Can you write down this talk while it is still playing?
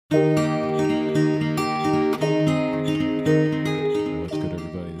What's good,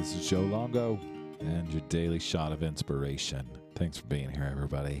 everybody? This is Joe Longo and your daily shot of inspiration. Thanks for being here,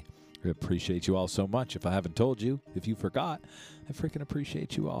 everybody. I appreciate you all so much. If I haven't told you, if you forgot, I freaking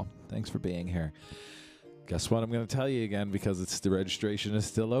appreciate you all. Thanks for being here. Guess what? I'm going to tell you again because the registration is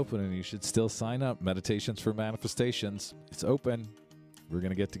still open and you should still sign up. Meditations for Manifestations. It's open. We're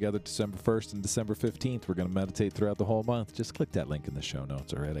going to get together December 1st and December 15th. We're going to meditate throughout the whole month. Just click that link in the show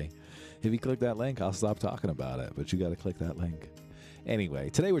notes already. If you click that link, I'll stop talking about it, but you got to click that link. Anyway,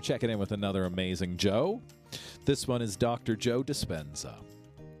 today we're checking in with another amazing Joe. This one is Dr. Joe Dispenza.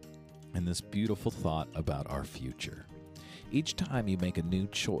 And this beautiful thought about our future. Each time you make a new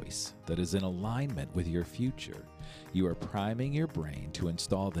choice that is in alignment with your future, you are priming your brain to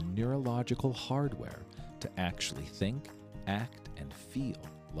install the neurological hardware to actually think, act, and feel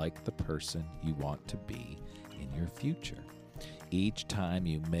like the person you want to be in your future. Each time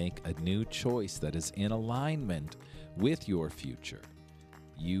you make a new choice that is in alignment with your future,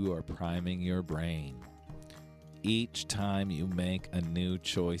 you are priming your brain. Each time you make a new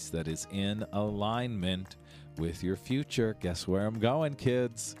choice that is in alignment with your future, guess where I'm going,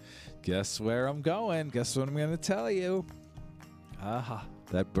 kids? Guess where I'm going? Guess what I'm going to tell you?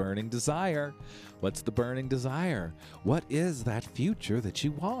 That burning desire. What's the burning desire? What is that future that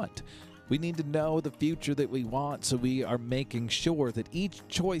you want? We need to know the future that we want, so we are making sure that each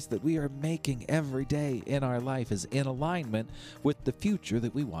choice that we are making every day in our life is in alignment with the future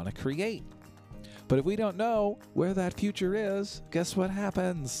that we want to create. But if we don't know where that future is, guess what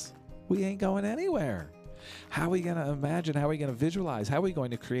happens? We ain't going anywhere. How are we going to imagine? How are we going to visualize? How are we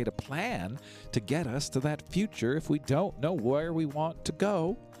going to create a plan to get us to that future if we don't know where we want to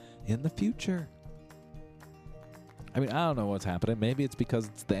go in the future? I mean, I don't know what's happening. Maybe it's because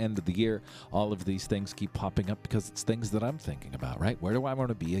it's the end of the year. All of these things keep popping up because it's things that I'm thinking about, right? Where do I want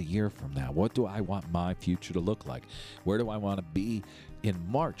to be a year from now? What do I want my future to look like? Where do I want to be in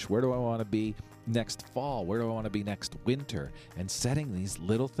March? Where do I want to be next fall? Where do I want to be next winter? And setting these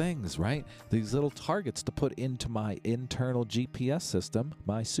little things, right? These little targets to put into my internal GPS system,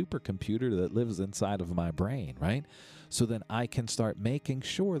 my supercomputer that lives inside of my brain, right? So then I can start making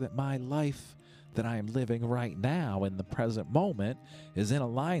sure that my life that I am living right now in the present moment is in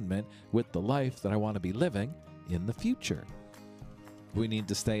alignment with the life that I want to be living in the future. We need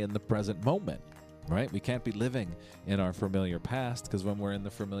to stay in the present moment, right? We can't be living in our familiar past, because when we're in the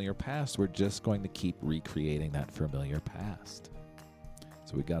familiar past, we're just going to keep recreating that familiar past.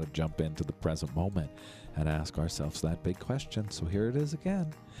 So we got to jump into the present moment and ask ourselves that big question. So here it is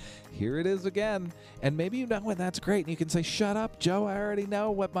again. Here it is again. And maybe you know, and that's great. And you can say, shut up, Joe. I already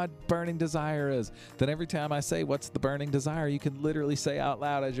know what my burning desire is. Then every time I say, what's the burning desire? You can literally say out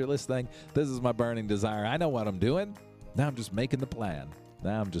loud as you're listening, this is my burning desire. I know what I'm doing. Now I'm just making the plan.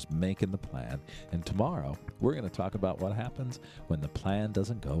 And tomorrow, we're going to talk about what happens when the plan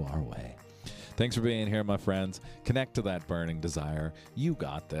doesn't go our way. Thanks for being here, my friends. Connect to that burning desire. You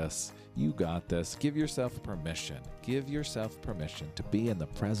got this. You got this. Give yourself permission. Give yourself permission to be in the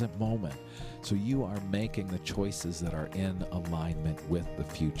present moment so you are making the choices that are in alignment with the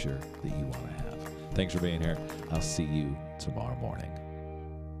future that you want to have. Thanks for being here. I'll see you tomorrow morning.